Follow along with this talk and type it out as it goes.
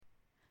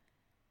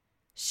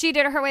She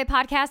Did It Her Way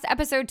podcast,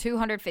 episode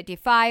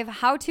 255,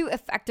 how to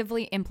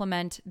effectively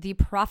implement the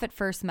profit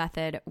first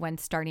method when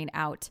starting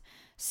out.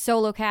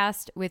 Solo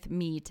cast with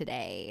me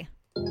today.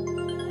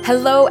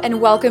 Hello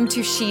and welcome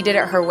to She Did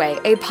It Her Way,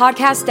 a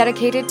podcast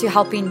dedicated to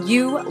helping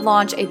you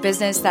launch a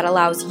business that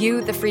allows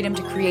you the freedom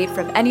to create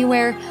from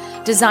anywhere,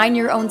 design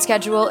your own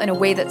schedule in a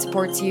way that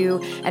supports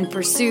you, and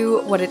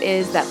pursue what it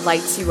is that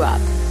lights you up.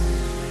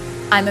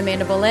 I'm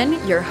Amanda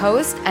Boleyn, your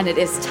host, and it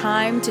is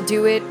time to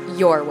do it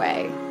your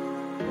way.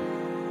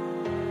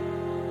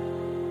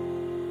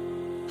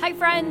 Hi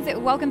friends,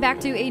 welcome back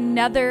to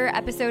another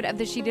episode of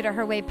the She Did It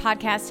Her Way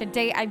podcast.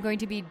 Today I'm going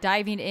to be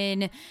diving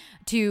in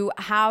to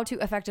how to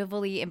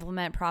effectively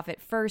implement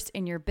profit first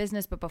in your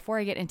business. But before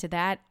I get into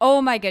that,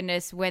 oh my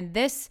goodness, when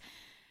this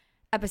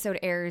episode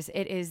airs,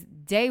 it is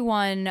day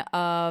one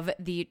of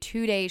the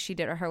 2-day She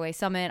Did It Her Way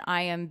Summit.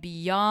 I am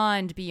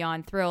beyond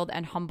thrilled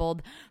and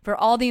humbled for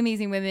all the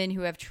amazing women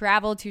who have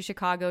traveled to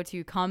Chicago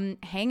to come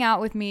hang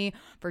out with me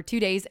for 2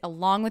 days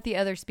along with the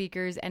other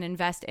speakers and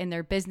invest in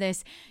their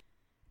business.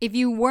 If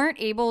you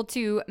weren't able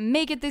to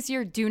make it this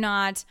year, do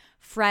not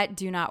fret,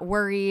 do not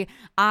worry.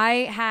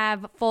 I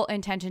have full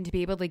intention to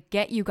be able to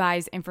get you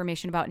guys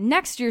information about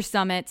next year's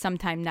summit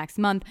sometime next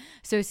month.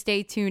 So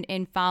stay tuned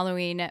in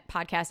following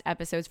podcast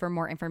episodes for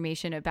more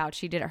information about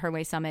She Did It Her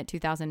Way Summit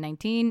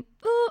 2019.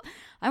 Ooh,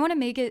 I want to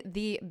make it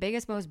the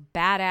biggest, most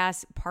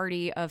badass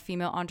party of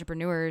female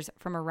entrepreneurs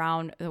from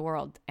around the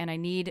world. And I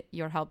need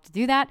your help to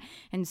do that.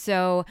 And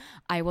so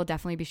I will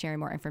definitely be sharing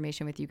more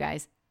information with you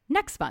guys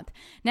next month.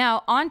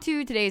 Now, on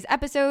to today's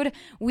episode.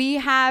 We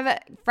have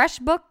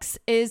FreshBooks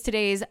is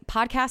today's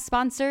podcast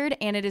sponsored,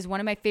 and it is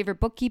one of my favorite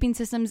bookkeeping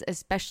systems,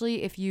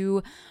 especially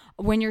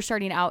when you're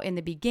starting out in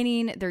the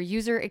beginning. Their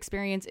user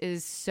experience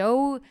is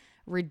so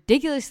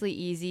ridiculously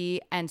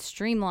easy and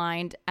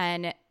streamlined.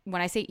 And when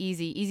I say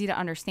easy to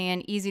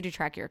understand, easy to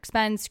track your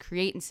expense,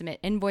 create and submit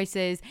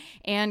invoices,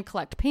 and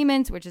collect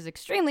payments, which is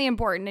extremely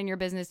important in your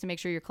business to make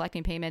sure you're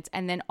collecting payments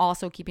and then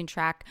also keeping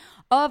track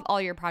of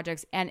all your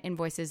projects and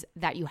invoices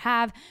that you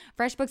have.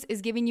 FreshBooks is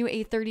giving you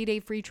a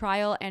 30-day free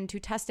trial, and to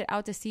test it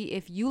out to see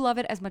if you love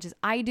it as much as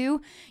I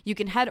do, you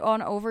can head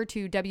on over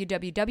to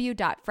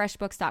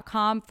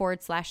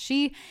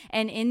www.freshbooks.com/she,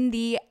 and in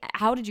the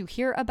How Did You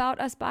Hear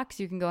About Us box,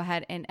 you can go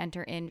ahead and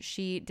enter in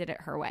She Did It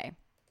Her Way.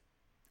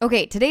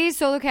 Okay, today's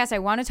solo cast, I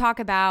want to talk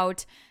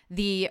about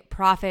the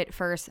profit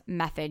first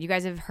method. You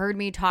guys have heard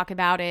me talk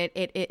about it.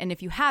 And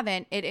if you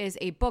haven't, it is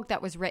a book that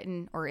was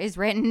written or is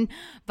written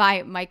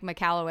by Mike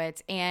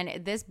Michalowicz.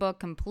 And this book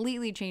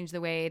completely changed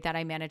the way that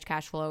I manage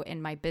cash flow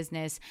in my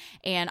business.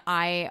 And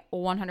I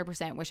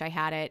 100% wish I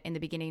had it in the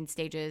beginning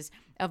stages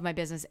of my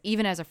business,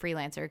 even as a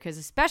freelancer, because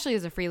especially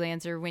as a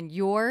freelancer, when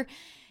your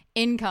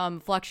income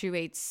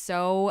fluctuates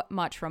so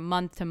much from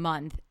month to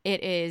month,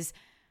 it's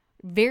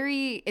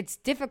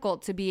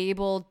difficult to be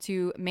able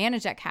to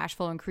manage that cash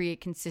flow and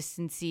create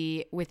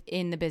consistency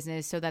within the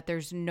business so that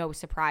there's no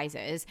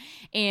surprises.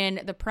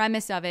 And the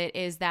premise of it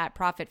is that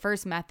profit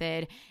first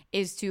method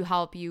is to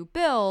help you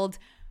build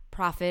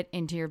profit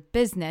into your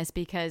business,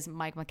 because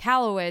Mike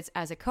Michalowicz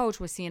as a coach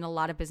was seeing a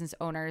lot of business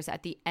owners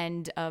at the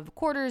end of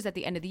quarters, at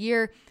the end of the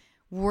year,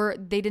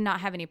 they did not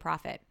have any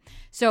profit.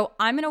 So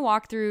I'm going to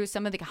walk through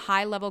some of the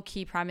high level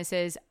key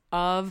premises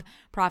of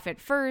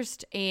profit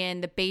first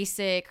and the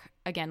basic,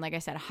 again, like I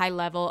said, high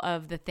level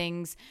of the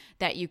things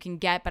that you can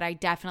get, but I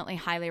definitely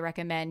highly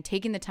recommend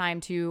taking the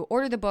time to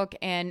order the book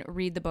and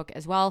read the book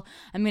as well.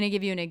 I'm going to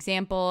give you an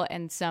example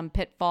and some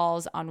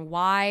pitfalls on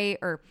why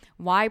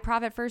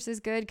profit first is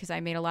good, because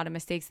I made a lot of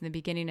mistakes in the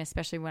beginning,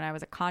 especially when I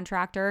was a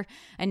contractor.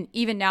 And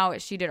even now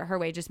She Did It Her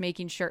Way, just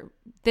making sure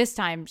this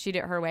time She Did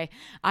It Her Way,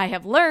 I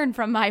have learned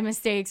from my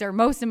mistakes, or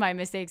most of my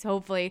mistakes,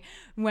 hopefully,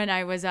 when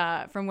I was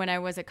a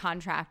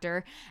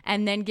contractor,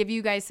 and then give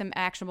you guys some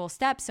actionable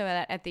steps so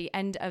that at the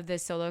end of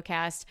this solo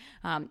cast,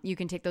 you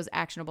can take those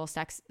actionable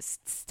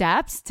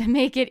steps to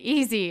make it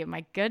easy.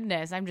 My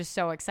goodness, I'm just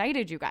so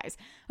excited, you guys.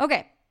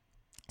 Okay,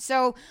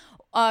 so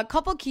a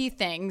couple key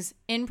things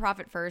in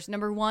Profit First.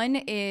 Number one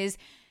is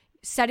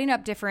setting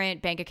up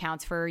different bank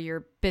accounts for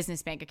your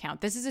business bank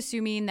account. This is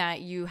assuming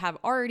that you have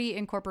already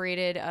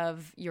incorporated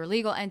of your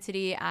legal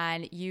entity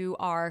and you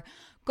are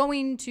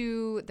going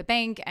to the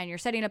bank and you're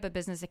setting up a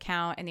business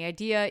account, and the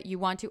idea, you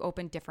want to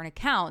open different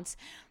accounts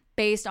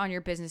based on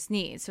your business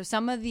needs. So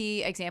some of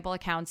the example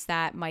accounts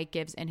that Mike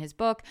gives in his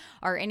book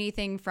are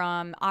anything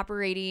from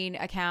operating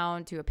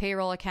account to a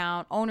payroll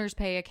account, owner's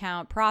pay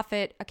account,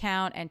 profit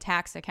account, and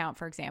tax account,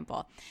 for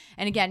example.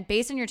 And again,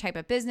 based on your type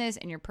of business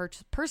and your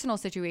personal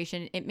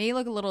situation, it may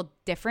look a little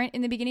different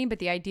in the beginning, but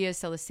the idea is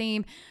still the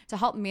same: to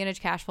help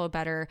manage cash flow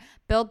better,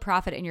 build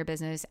profit in your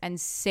business,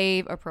 and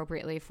save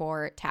appropriately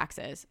for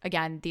taxes.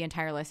 Again, the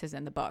entire list is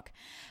in the book.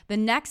 The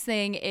next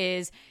thing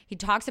is he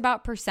talks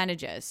about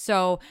percentages.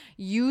 So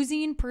using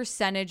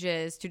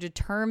percentages to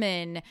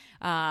determine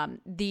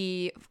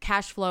the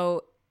cash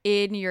flow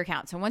in your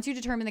account. So once you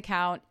determine the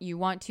account, you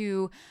want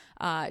to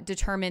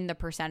determine the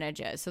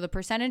percentages. So the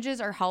percentages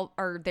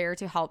are there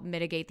to help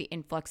mitigate the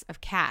influx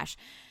of cash.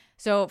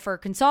 So for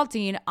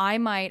consulting, I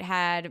might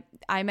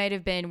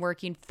have been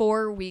working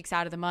 4 weeks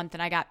out of the month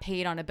and I got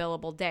paid on a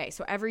billable day.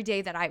 So every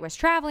day that I was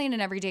traveling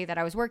and every day that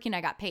I was working,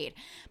 I got paid.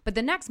 But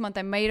the next month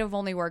I might have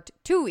only worked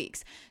 2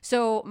 weeks.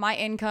 So my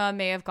income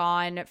may have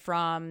gone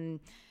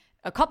from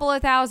a couple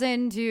of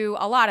thousand to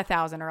a lot of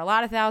thousand, or a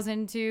lot of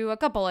thousand to a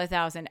couple of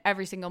thousand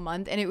every single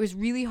month. And it was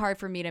really hard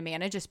for me to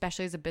manage,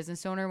 especially as a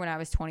business owner when I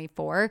was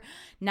 24,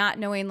 not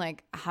knowing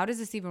like, how does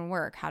this even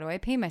work? How do I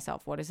pay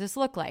myself? What does this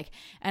look like?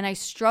 And I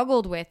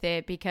struggled with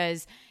it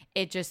because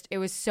it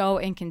was so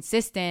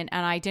inconsistent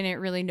and I didn't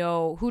really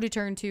know who to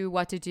turn to,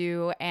 what to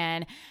do,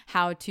 and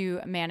how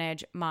to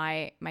manage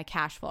my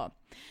cash flow.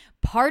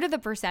 Part of the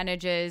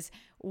percentages,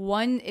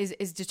 one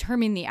is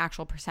determining the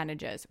actual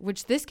percentages,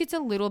 which this gets a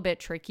little bit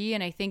tricky.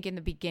 And I think in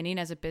the beginning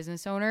as a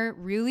business owner,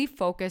 really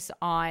focus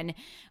on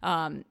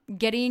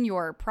getting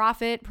your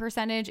profit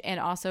percentage and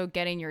also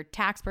getting your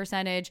tax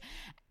percentage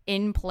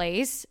in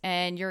place.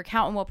 And your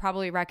accountant will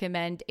probably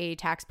recommend a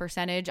tax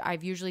percentage.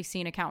 I've usually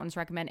seen accountants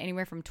recommend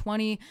anywhere from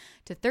 20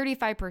 to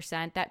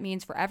 35%. That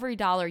means for every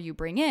dollar you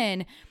bring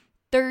in,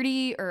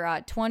 20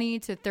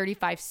 to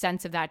 35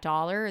 cents of that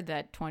dollar,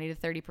 that 20 to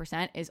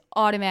 30% is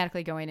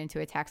automatically going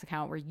into a tax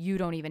account where you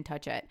don't even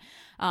touch it.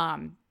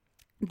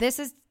 This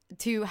is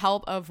to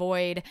help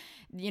avoid,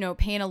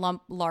 paying a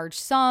large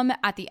sum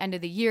at the end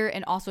of the year,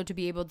 and also to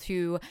be able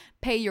to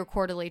pay your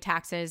quarterly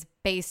taxes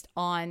based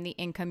on the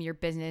income your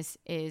business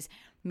is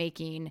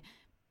making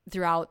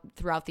throughout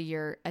the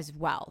year as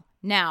well.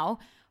 Now,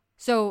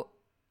 so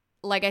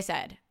like I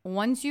said,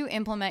 once you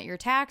implement your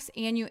tax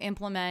and you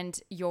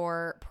implement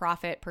your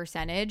profit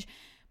percentage,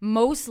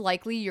 most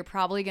likely you're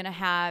probably going to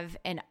have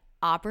an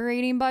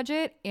operating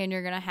budget and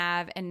you're going to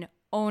have an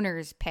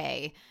owner's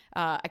pay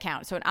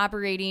account. So an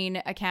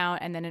operating account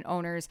and then an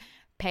owner's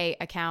pay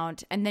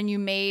account. And then you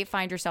may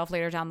find yourself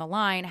later down the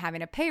line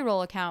having a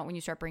payroll account when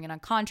you start bringing on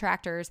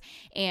contractors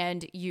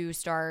and you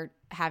start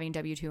having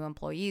W-2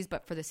 employees.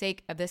 But for the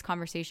sake of this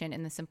conversation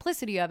and the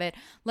simplicity of it,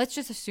 let's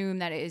just assume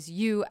that it is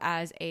you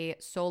as a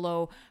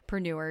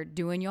solopreneur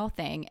doing your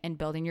thing and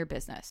building your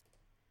business.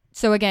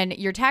 So again,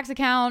 your tax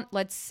account,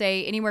 let's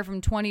say anywhere from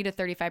 20 to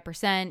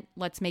 35%,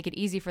 let's make it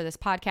easy for this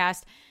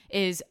podcast,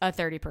 is a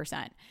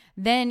 30%.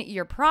 Then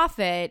your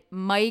profit,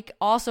 Mike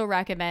also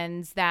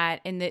recommends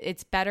that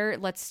it's better,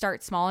 let's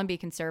start small and be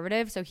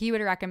conservative. So he would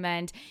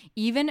recommend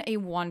even a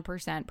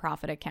 1%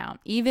 profit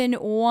account. Even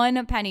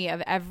 1 penny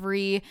of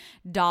every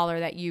dollar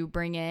that you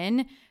bring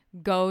in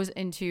goes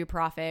into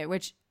profit,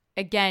 which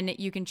again,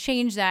 you can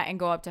change that and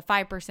go up to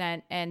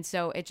 5%. And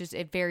so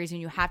it varies and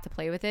you have to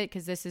play with it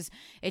because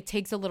it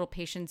takes a little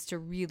patience to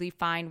really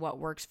find what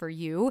works for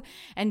you.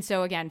 And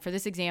so again, for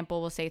this example,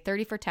 we'll say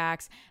 30 for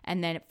tax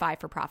and then 5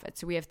 for profit.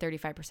 So we have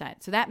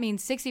 35%. So that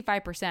means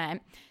 65%,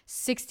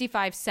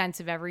 65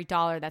 cents of every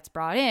dollar that's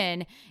brought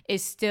in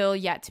is still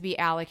yet to be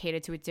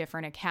allocated to a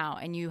different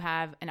account. And you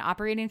have an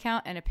operating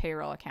account and a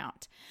payroll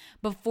account.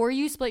 Before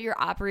you split your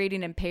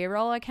operating and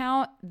payroll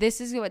account,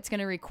 this is what's going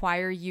to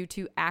require you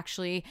to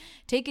actually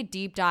take a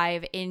deep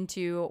dive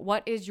into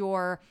what is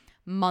your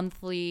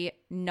monthly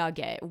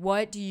nugget.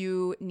 What do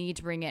you need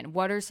to bring in?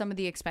 What are some of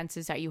the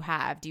expenses that you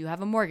have? Do you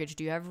have a mortgage?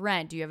 Do you have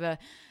rent? Do you have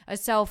a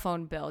cell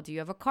phone bill? Do you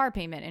have a car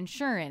payment,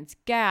 insurance,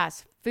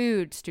 gas,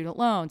 food, student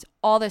loans,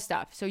 all this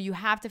stuff? So you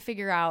have to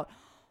figure out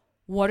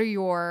what are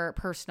your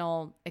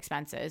personal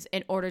expenses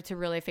in order to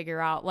really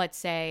figure out, let's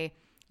say,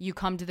 you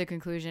come to the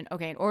conclusion,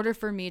 okay, in order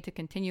for me to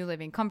continue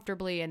living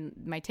comfortably and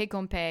my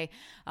take-home pay,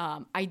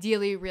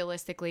 ideally,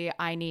 realistically,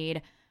 I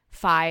need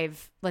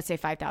let's say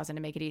 5,000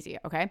 to make it easy,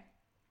 okay?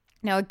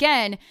 Now,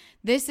 again,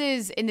 this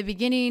is in the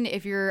beginning,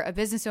 if you're a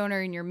business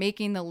owner and you're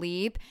making the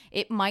leap,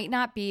 it might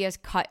not be as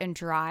cut and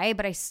dry,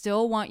 but I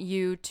still want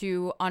you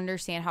to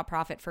understand how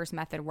Profit First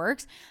method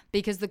works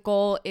because the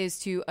goal is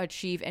to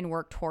achieve and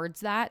work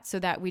towards that so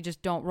that we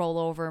just don't roll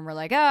over and we're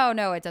like, oh,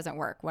 no, it doesn't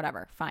work,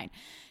 whatever, fine.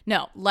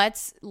 No,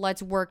 let's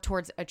work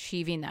towards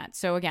achieving that.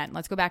 So again,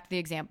 let's go back to the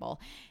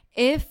example.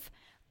 If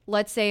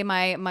let's say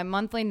my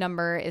monthly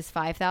number is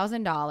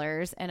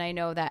 $5,000 and I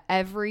know that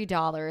every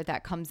dollar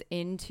that comes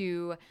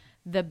into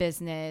the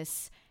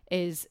business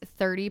is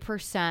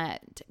 30%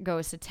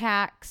 goes to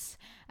tax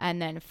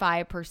and then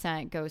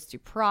 5% goes to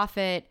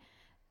profit.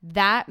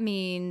 That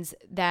means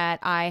that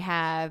I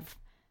have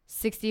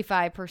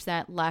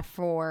 65% left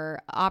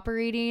for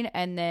operating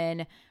and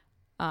then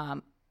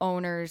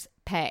owner's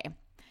pay.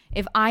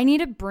 If I need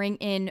to bring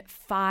in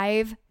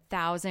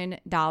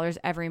 $5,000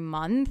 every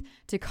month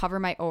to cover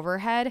my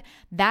overhead,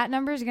 that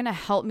number is going to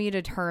help me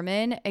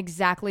determine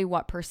exactly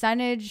what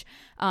percentage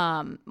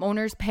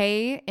owner's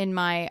pay in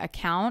my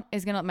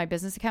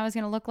business account is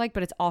going to look like,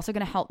 but it's also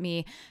going to help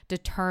me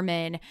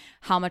determine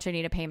how much I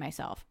need to pay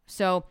myself.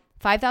 So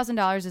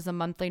 $5,000 is a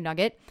monthly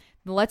nugget.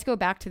 Let's go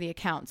back to the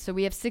account. So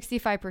we have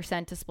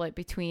 65% to split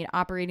between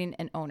operating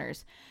and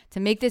owners. To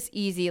make this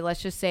easy,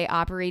 let's just say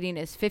operating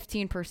is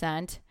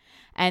 15%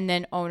 and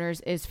then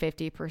owners is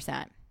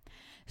 50%.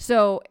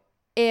 So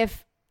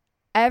if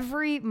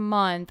every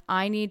month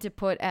I need to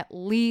put at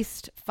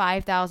least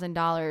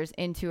 $5,000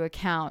 into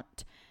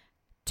account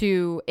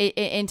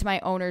into my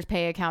owner's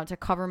pay account to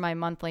cover my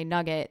monthly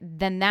nugget,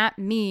 then that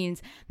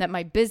means that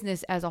my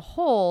business as a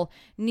whole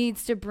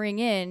needs to bring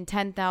in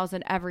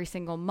 $10,000 every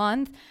single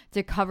month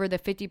to cover the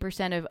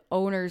 50% of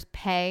owner's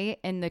pay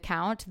in the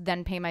account,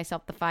 then pay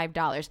myself the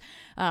 $5.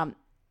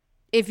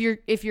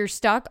 If you're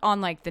stuck on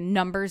like the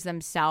numbers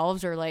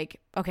themselves, or like,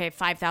 okay,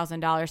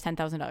 $5,000,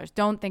 $10,000,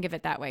 don't think of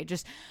it that way.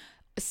 Just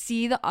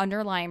see the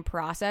underlying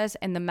process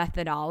and the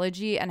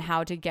methodology and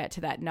how to get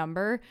to that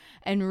number,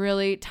 and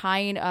really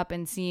tying up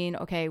and seeing,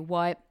 okay,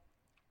 what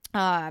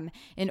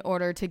in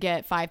order to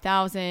get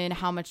 5,000,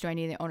 how much do I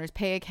need in the owner's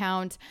pay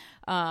account?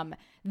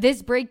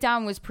 This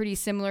breakdown was pretty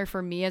similar for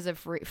me as a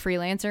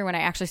freelancer when I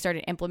actually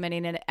started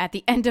implementing it at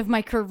the end of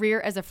my career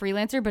as a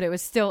freelancer, but it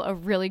was still a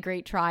really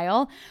great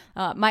trial.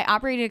 My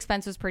operating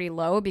expense was pretty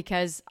low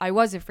because I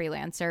was a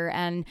freelancer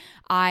and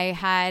I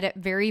had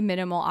very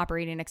minimal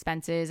operating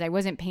expenses. I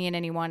wasn't paying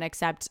anyone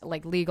except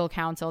like legal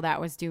counsel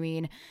that was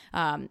doing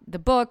the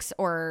books,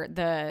 or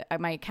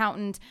my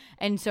accountant.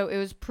 And so it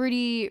was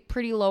pretty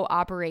low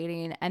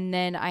operating. And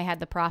then I had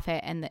the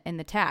profit and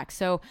the tax.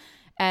 So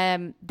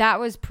that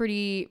was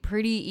pretty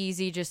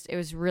easy. It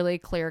was really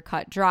clear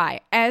cut,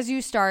 dry. As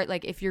you start,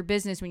 like if your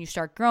business, when you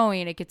start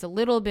growing, it gets a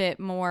little bit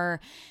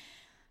more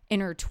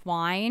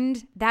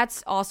intertwined.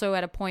 That's also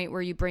at a point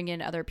where you bring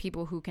in other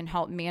people who can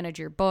help manage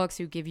your books,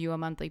 who give you a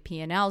monthly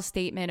P&L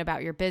statement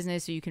about your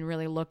business, so you can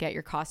really look at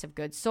your cost of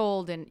goods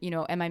sold and,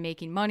 am I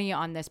making money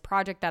on this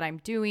project that I'm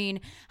doing?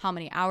 How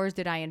many hours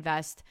did I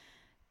invest?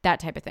 That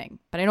type of thing.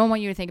 But I don't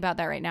want you to think about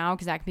that right now,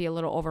 because that can be a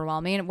little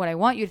overwhelming. What I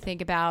want you to think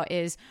about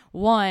is,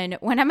 one,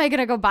 when am I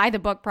going to go buy the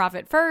book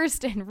Profit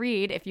First and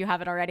read if you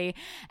haven't already?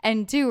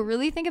 And two,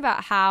 really think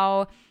about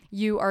how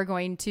you are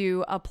going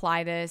to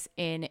apply this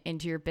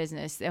into your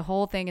business. The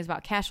whole thing is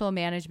about cash flow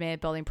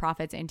management, building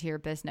profits into your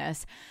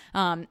business.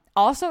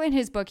 Also in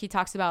his book, he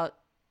talks about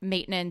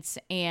maintenance,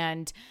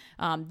 and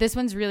this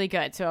one's really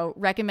good. So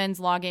recommends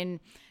logging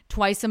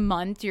twice a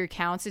month to your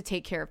accounts to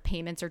take care of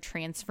payments or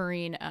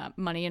transferring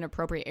money in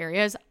appropriate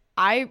areas.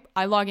 I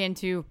log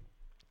into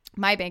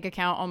my bank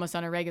account almost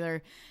on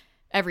a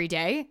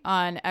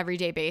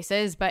everyday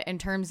basis. But in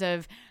terms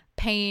of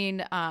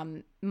paying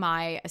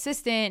my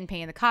assistant and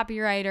paying the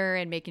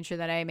copywriter and making sure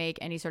that I make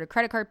any sort of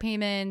credit card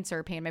payments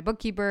or paying my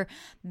bookkeeper,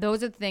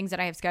 those are the things that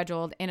I have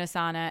scheduled in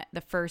Asana the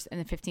 1st and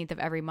the 15th of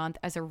every month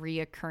as a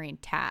reoccurring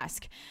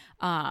task.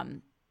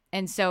 And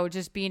so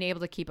just being able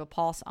to keep a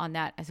pulse on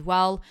that as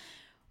well.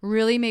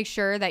 Really make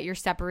sure that you're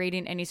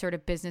separating any sort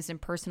of business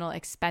and personal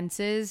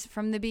expenses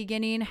from the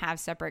beginning. Have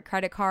separate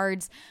credit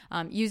cards.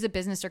 Use a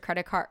business or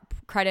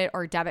credit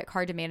or debit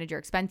card to manage your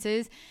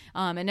expenses.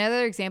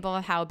 Another example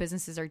of how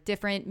businesses are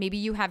different, maybe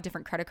you have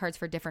different credit cards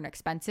for different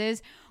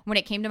expenses. When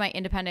it came to my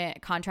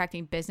independent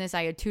contracting business,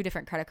 I had 2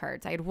 different credit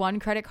cards. I had one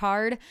credit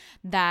card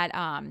that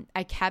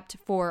I kept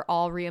for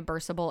all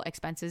reimbursable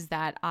expenses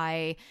that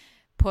I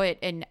put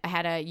and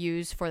had to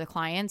use for the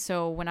client.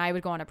 So when I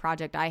would go on a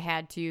project, I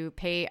had to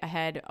pay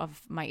ahead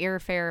of my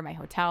airfare, my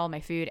hotel, my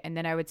food, and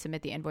then I would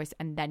submit the invoice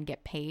and then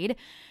get paid.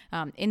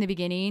 In the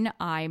beginning,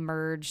 I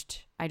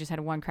just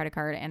had one credit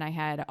card, and I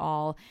had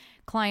all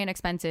client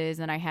expenses,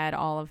 and I had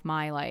all of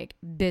my like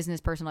business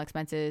personal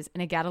expenses,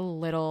 and it got a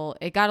little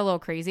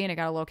crazy, and it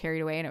got a little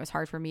carried away, and it was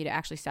hard for me to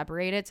actually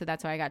separate it. So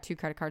that's why I got 2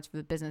 credit cards for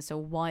the business. So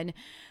one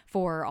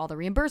for all the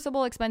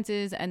reimbursable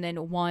expenses, and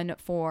then one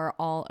for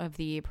all of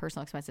the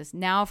personal expenses.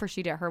 Now for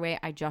She Did It Her Way,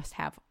 I just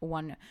have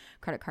one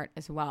credit card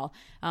as well.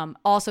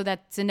 Also,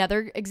 that's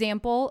another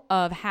example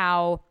of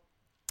how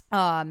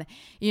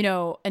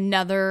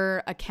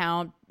another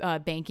account,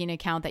 banking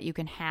account that you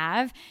can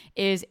have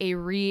is a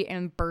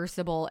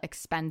reimbursable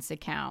expense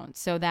account.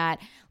 So that,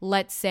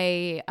 let's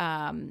say,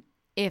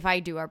 if I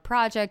do a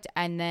project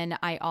and then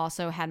I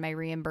also had my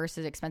reimbursed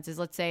expenses,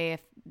 let's say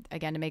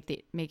to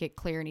make it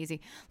clear and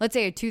easy, let's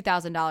say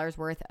 $2,000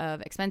 worth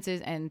of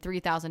expenses and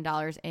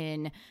 $3,000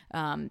 in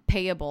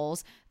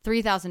payables.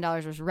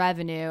 $3,000 was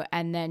revenue,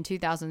 and then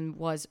 $2,000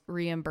 was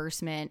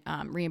reimbursement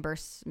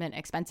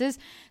expenses.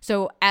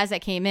 So as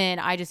that came in,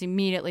 I just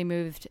immediately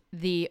moved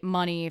the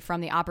money from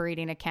the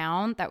operating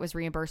account that was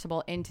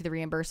reimbursable into the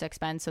reimbursed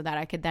expense, so that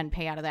I could then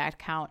pay out of that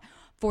account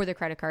for the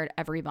credit card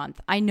every month.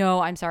 I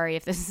know, I'm sorry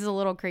if this is a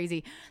little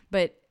crazy,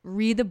 but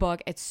read the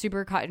book. It's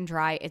super cut and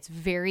dry. It's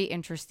very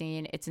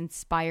interesting. It's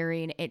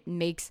inspiring. It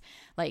makes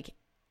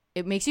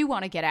you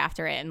want to get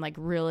after it and like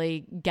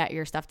really get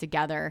your stuff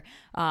together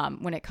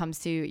when it comes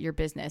to your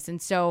business. And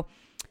so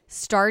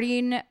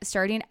starting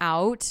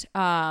out,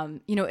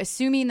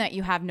 assuming that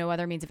you have no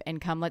other means of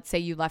income, let's say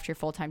you left your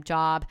full-time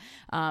job.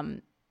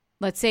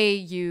 Let's say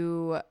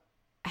you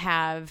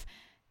have,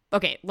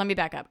 okay, let me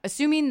back up.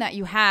 Assuming that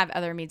you have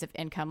other means of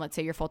income, let's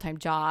say your full-time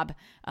job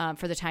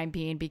for the time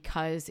being,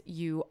 because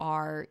you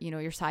are,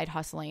 you're side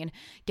hustling,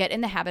 get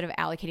in the habit of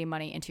allocating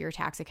money into your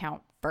tax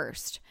account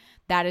first.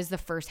 That is the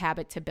first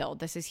habit to build.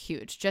 This is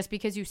huge. Just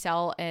because you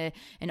sell an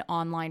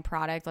online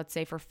product, let's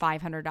say for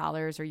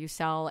 $500, or you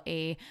sell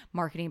a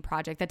marketing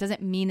project, that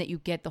doesn't mean that you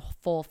get the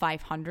full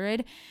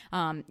 $500.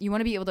 You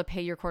want to be able to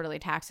pay your quarterly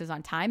taxes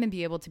on time and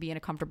be able to be in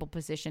a comfortable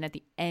position at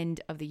the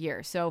end of the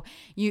year. So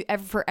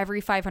for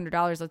every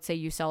 $500, let's say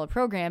you sell a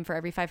program, for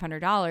every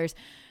 $500,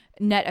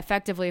 net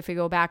effectively, if we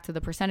go back to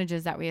the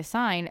percentages that we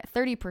assign,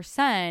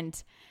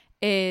 30%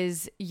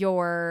 is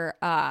your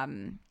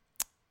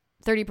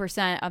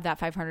 30% of that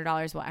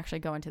 $500 will actually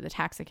go into the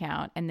tax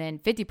account, and then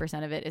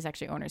 50% of it is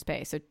actually owner's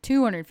pay. So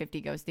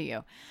 $250 goes to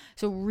you.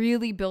 So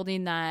really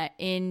building that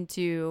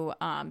into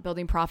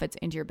building profits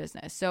into your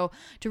business. So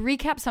to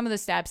recap some of the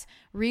steps,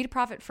 read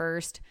Profit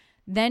First,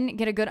 then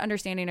get a good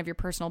understanding of your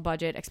personal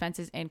budget,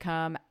 expenses,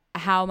 income.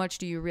 How much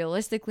do you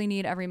realistically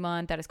need every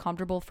month that is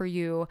comfortable for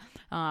you?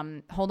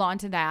 Hold on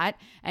to that,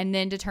 and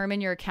then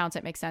determine your accounts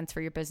that make sense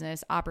for your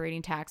business: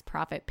 operating, tax,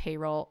 profit,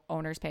 payroll,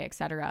 owner's pay,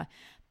 etc.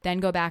 Then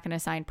go back and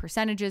assign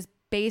percentages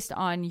based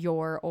on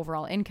your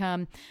overall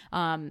income.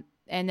 And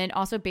then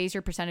also base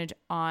your percentage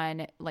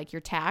on like your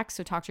tax.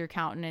 So talk to your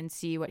accountant and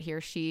see what he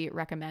or she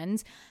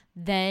recommends.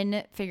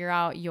 Then figure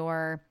out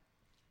your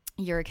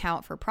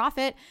account for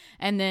profit.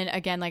 And then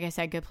again, like I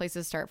said, good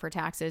places to start for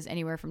taxes,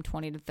 anywhere from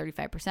 20 to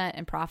 35%,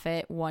 and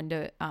profit 1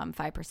 to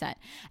 5%.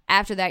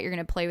 After that, you're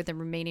going to play with the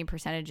remaining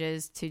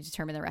percentages to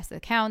determine the rest of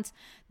the accounts.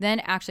 Then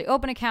actually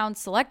open accounts,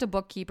 select a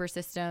bookkeeping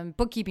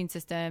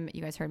system.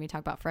 You guys heard me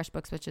talk about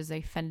FreshBooks, which is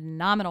a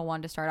phenomenal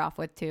one to start off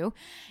with too.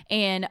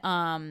 And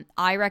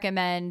I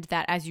recommend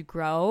that as you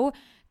grow,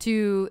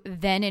 to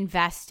then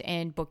invest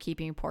in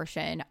bookkeeping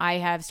portion. I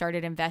have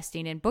started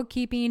investing in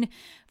bookkeeping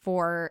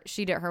for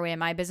She Did It Her Way in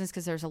my business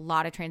because there's a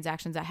lot of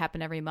transactions that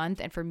happen every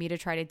month. And for me to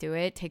try to do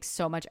it takes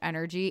so much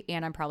energy,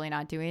 and I'm probably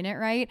not doing it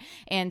right.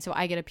 And so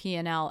I get a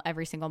P&L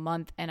every single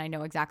month, and I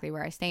know exactly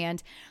where I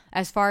stand.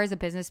 As far as a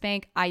business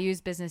bank, I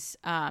use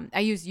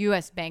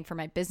US Bank for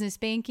my business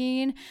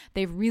banking.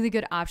 They have really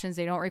good options.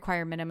 They don't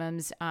require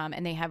minimums,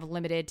 and they have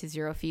limited to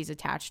zero fees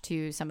attached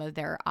to some of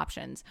their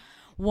options.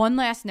 One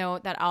last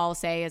note that I'll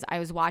say is I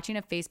was watching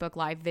a Facebook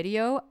Live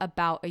video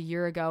about a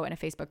year ago in a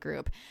Facebook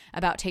group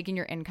about taking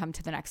your income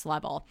to the next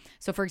level.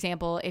 So for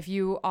example, if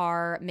you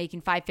are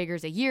making 5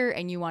 figures a year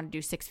and you want to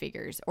do 6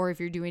 figures, or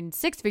if you're doing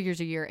 6 figures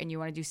a year and you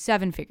want to do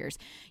 7 figures,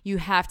 you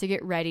have to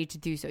get ready to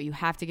do so. You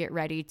have to get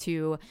ready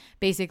to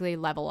basically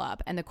level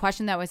up. And the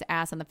question that was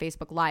asked on the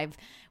Facebook Live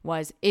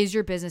was, is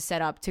your business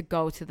set up to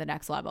go to the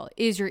next level?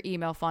 Is your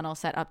email funnel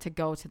set up to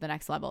go to the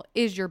next level?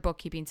 Is your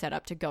bookkeeping set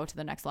up to go to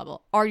the next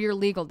level? Are your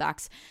legal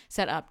docs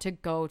set up to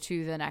go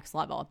to the next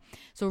level?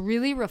 So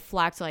really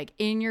reflect, like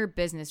in your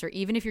business, or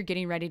even if you're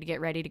getting ready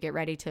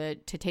to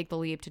take the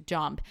leap, to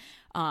jump,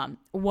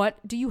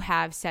 what do you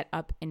have set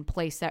up in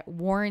place that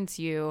warrants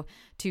you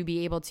to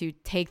be able to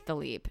take the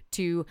leap,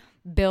 to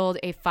build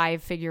a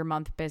 5-figure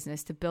month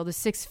business, to build a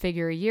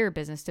 6-figure a year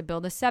business, to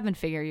build a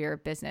 7-figure a year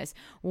business?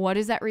 What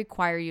does that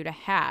require you to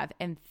have?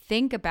 And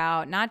think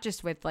about, not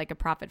just with like a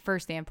profit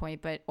first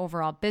standpoint, but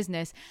overall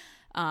business,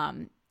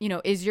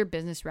 is your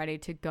business ready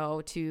to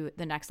go to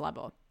the next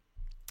level?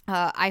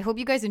 I hope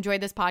you guys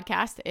enjoyed this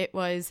podcast. It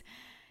was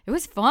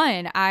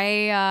fun.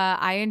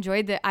 I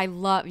enjoyed it. I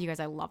love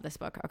this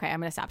book. Okay,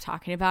 I'm going to stop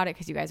talking about it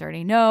because you guys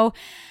already know.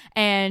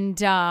 And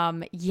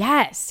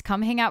yes,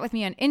 come hang out with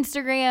me on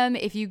Instagram.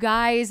 If you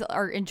guys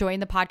are enjoying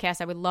the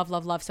podcast, I would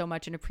love so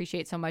much and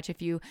appreciate so much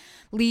if you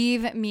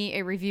leave me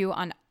a review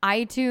on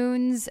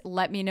iTunes.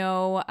 Let me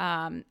know.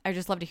 I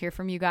just love to hear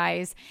from you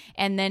guys.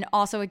 And then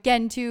also,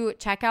 again, to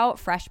check out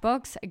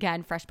FreshBooks.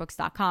 Again,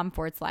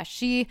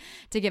 freshbooks.com/she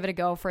to give it a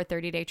go for a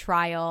 30-day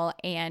trial.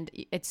 And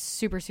it's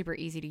super, super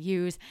easy to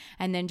use.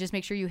 And then just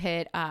make sure you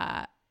hit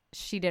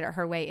She Did It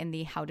Her Way in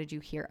the How Did You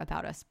Hear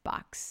About Us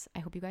box. I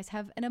hope you guys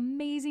have an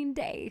amazing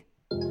day.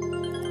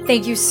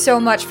 Thank you so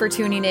much for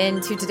tuning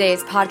in to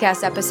today's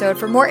podcast episode.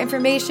 For more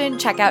information,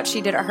 check out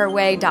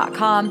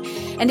shediditherway.com.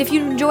 And if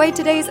you enjoyed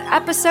today's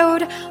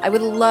episode, I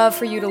would love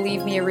for you to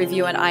leave me a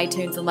review on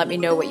iTunes and let me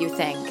know what you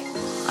think.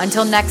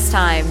 Until next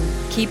time,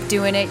 keep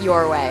doing it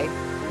your way.